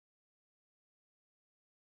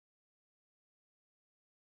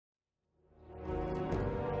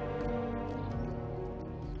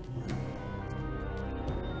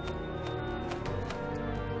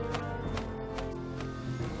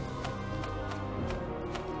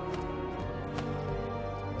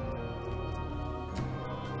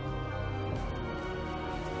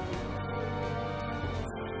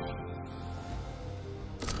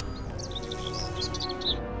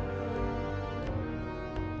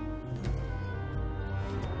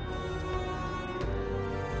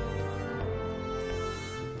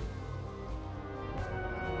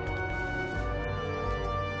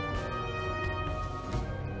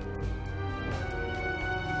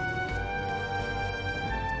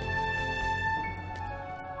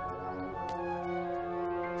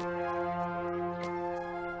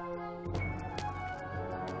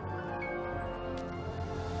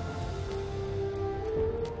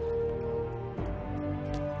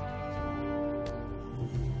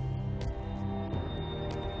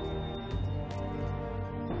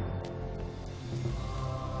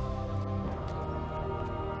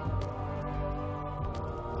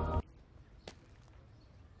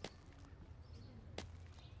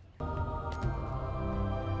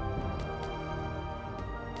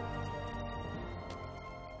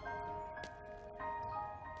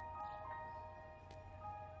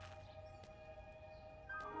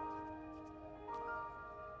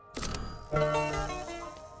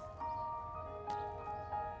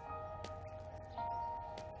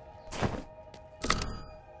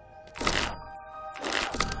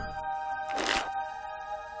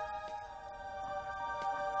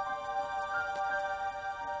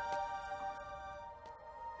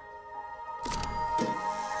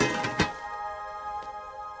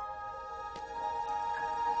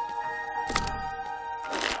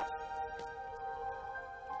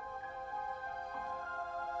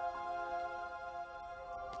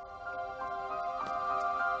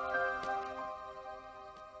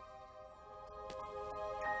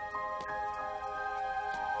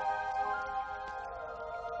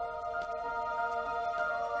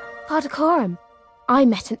Father Coram, I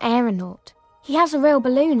met an aeronaut. He has a real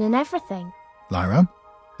balloon and everything. Lyra,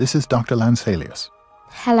 this is Dr. Lansalius.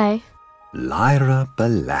 Hello. Lyra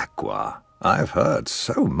Belacqua. I've heard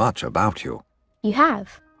so much about you. You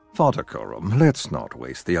have? Father Coram, let's not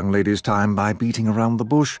waste the young lady's time by beating around the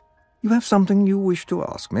bush. You have something you wish to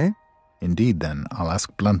ask me? Indeed, then, I'll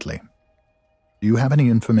ask bluntly. Do you have any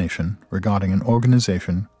information regarding an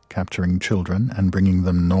organization capturing children and bringing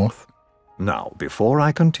them north? Now, before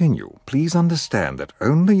I continue, please understand that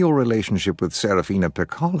only your relationship with Serafina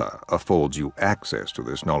Piccola affords you access to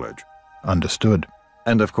this knowledge. Understood.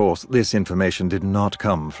 And of course, this information did not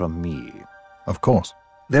come from me. Of course.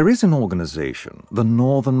 There is an organization, the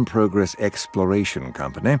Northern Progress Exploration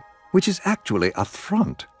Company, which is actually a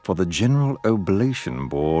front for the General Oblation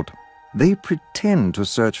Board. They pretend to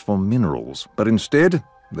search for minerals, but instead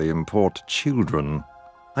they import children.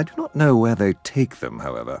 I do not know where they take them,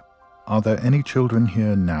 however. Are there any children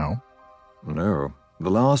here now? No. The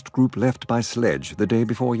last group left by sledge the day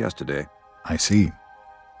before yesterday. I see.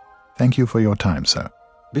 Thank you for your time, sir.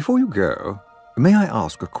 Before you go, may I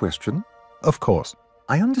ask a question? Of course.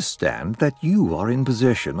 I understand that you are in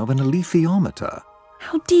possession of an alethiometer.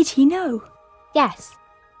 How did he know? Yes.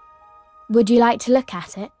 Would you like to look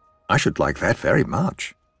at it? I should like that very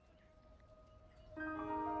much.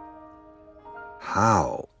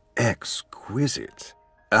 How exquisite.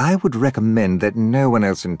 I would recommend that no one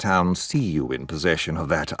else in town see you in possession of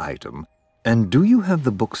that item. And do you have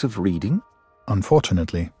the books of reading?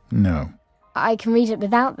 Unfortunately, no. I can read it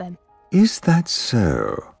without them. Is that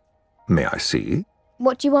so? May I see?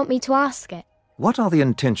 What do you want me to ask it? What are the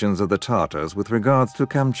intentions of the Tartars with regards to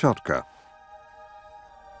Kamchatka?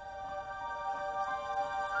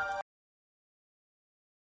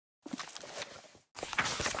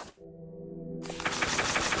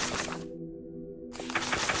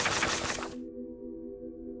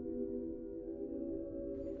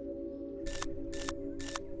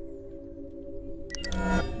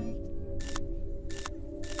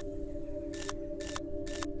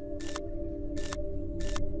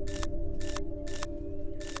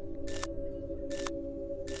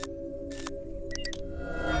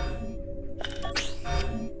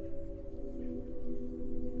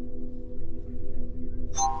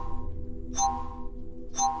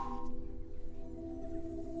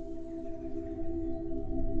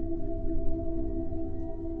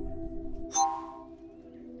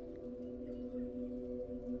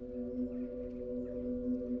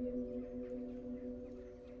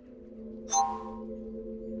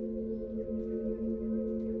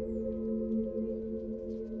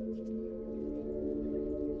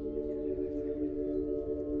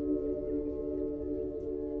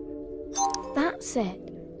 That's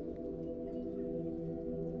it.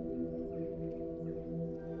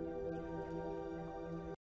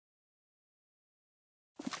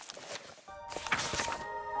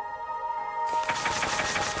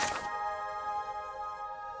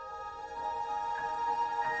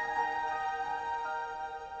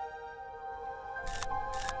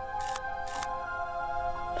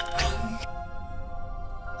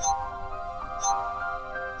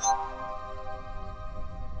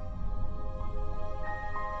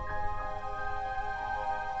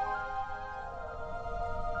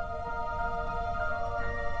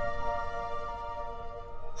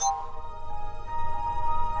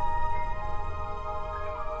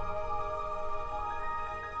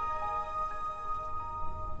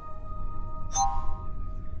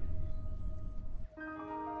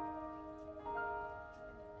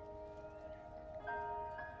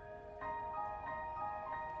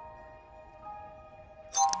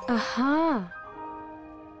 Aha!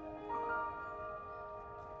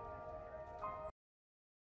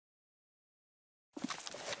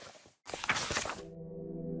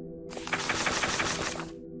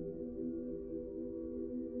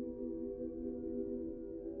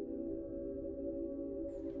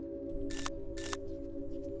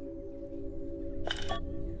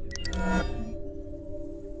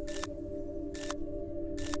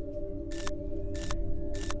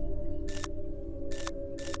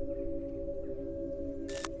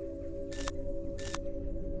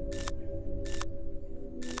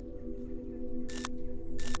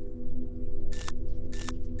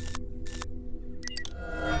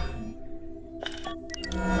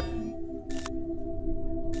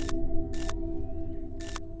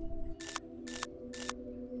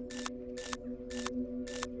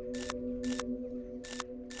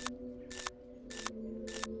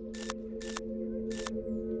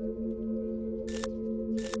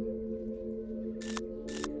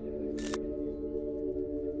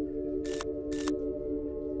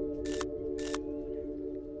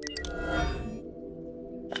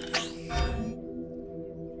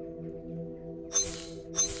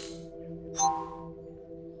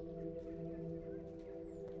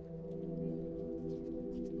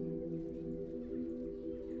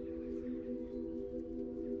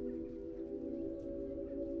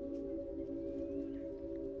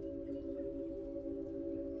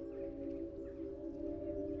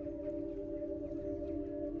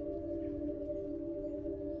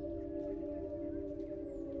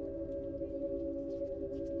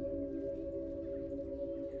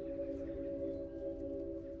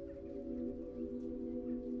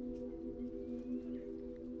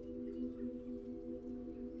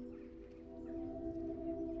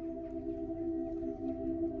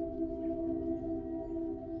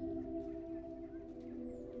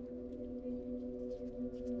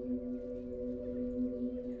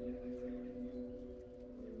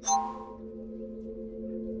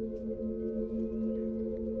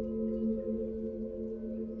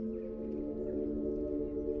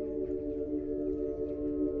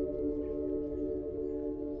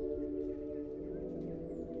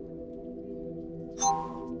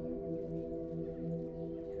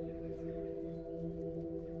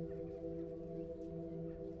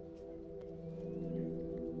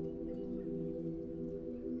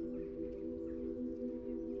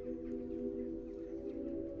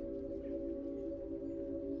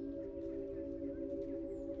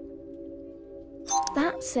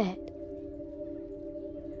 That's it.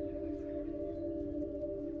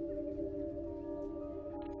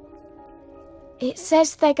 It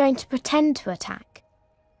says they're going to pretend to attack,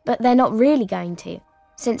 but they're not really going to,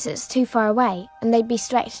 since it's too far away and they'd be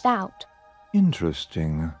stretched out.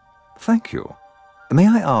 Interesting. Thank you. May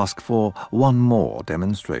I ask for one more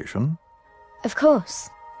demonstration? Of course.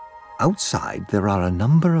 Outside there are a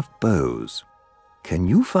number of bows. Can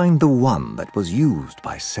you find the one that was used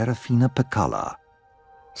by Serafina Piccola?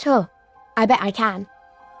 Sure, I bet I can.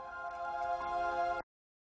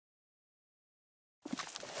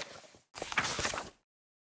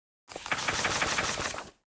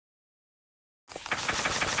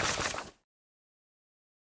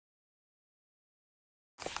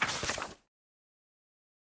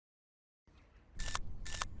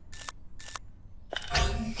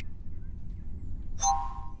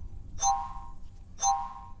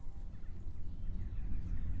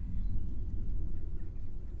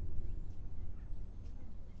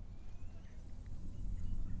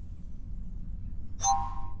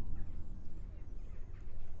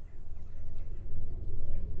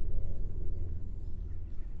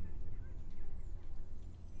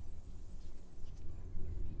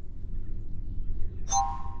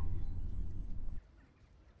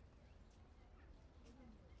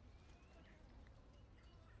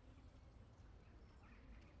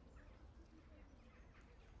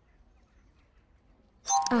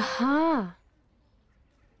 Aha!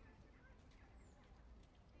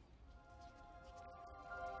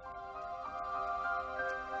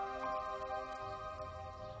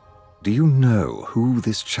 Do you know who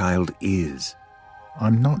this child is?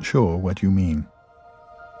 I'm not sure what you mean.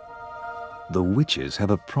 The witches have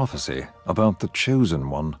a prophecy about the chosen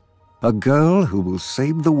one, a girl who will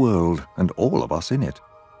save the world and all of us in it.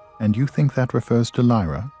 And you think that refers to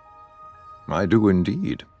Lyra? I do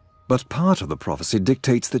indeed. But part of the prophecy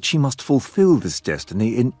dictates that she must fulfill this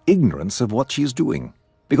destiny in ignorance of what she is doing,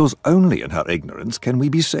 because only in her ignorance can we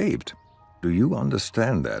be saved. Do you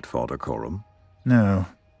understand that, Father Coram? No,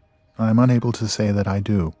 I'm unable to say that I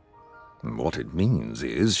do. What it means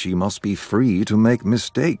is she must be free to make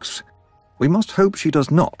mistakes. We must hope she does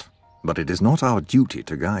not, but it is not our duty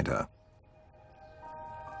to guide her.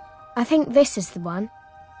 I think this is the one.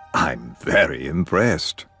 I'm very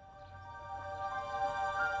impressed.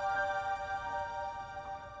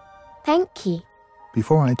 Thank you.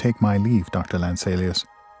 Before I take my leave, Dr. Lanselius,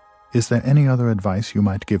 is there any other advice you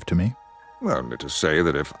might give to me? Only to say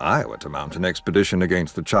that if I were to mount an expedition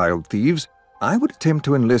against the child thieves, I would attempt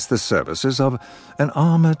to enlist the services of an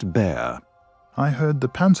armored bear. I heard the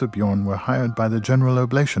Panzerbjorn were hired by the General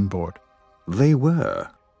Oblation Board. They were,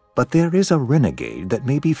 but there is a renegade that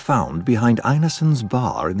may be found behind Einarsson's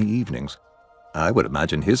bar in the evenings. I would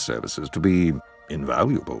imagine his services to be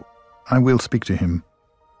invaluable. I will speak to him.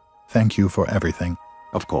 Thank you for everything.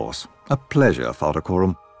 Of course. A pleasure, Father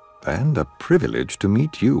Coram. And a privilege to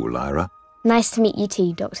meet you, Lyra. Nice to meet you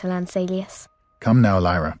too, Dr. Lanselius. Come now,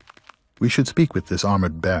 Lyra. We should speak with this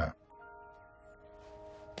armored bear.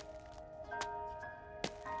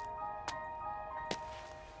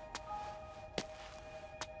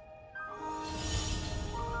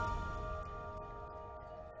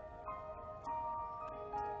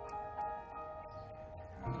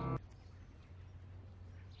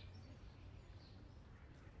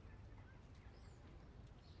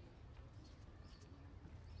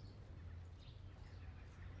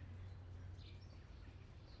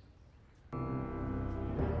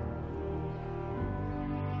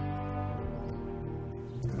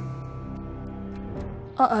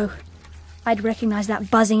 Uh-oh. I'd recognize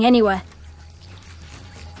that buzzing anywhere.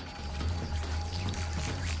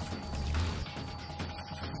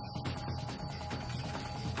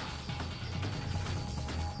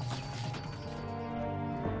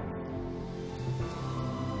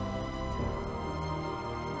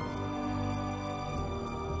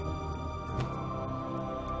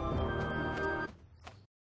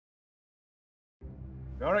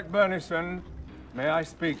 Yorick Burnison, may I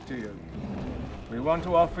speak to you? We want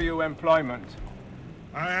to offer you employment.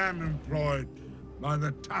 I am employed by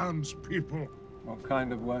the townspeople. What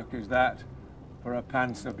kind of work is that for a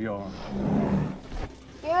Panzerbjorn?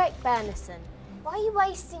 Yorick Burnison, why are you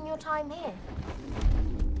wasting your time here?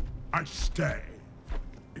 I stay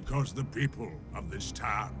because the people of this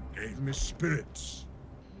town gave me spirits.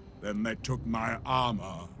 Then they took my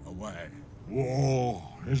armor away. War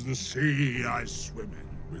is the sea I swim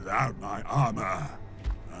in. Without my armor,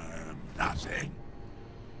 I am nothing.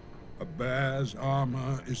 A bear's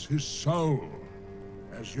armor is his soul,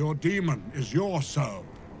 as your demon is your soul.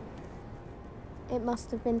 It must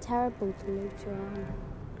have been terrible to lose your armor.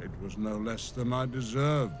 It was no less than I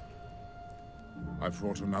deserved. I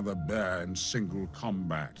fought another bear in single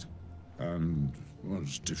combat, and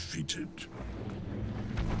was defeated.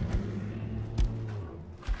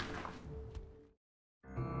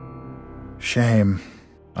 Shame.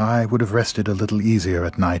 I would have rested a little easier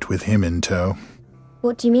at night with him in tow.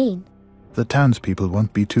 What do you mean? The townspeople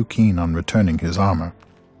won't be too keen on returning his armor,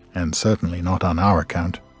 and certainly not on our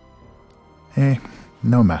account.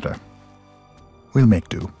 No matter. We'll make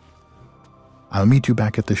do. I'll meet you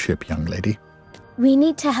back at the ship, young lady. We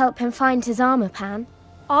need to help him find his armor, Pan.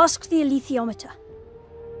 Ask the alethiometer.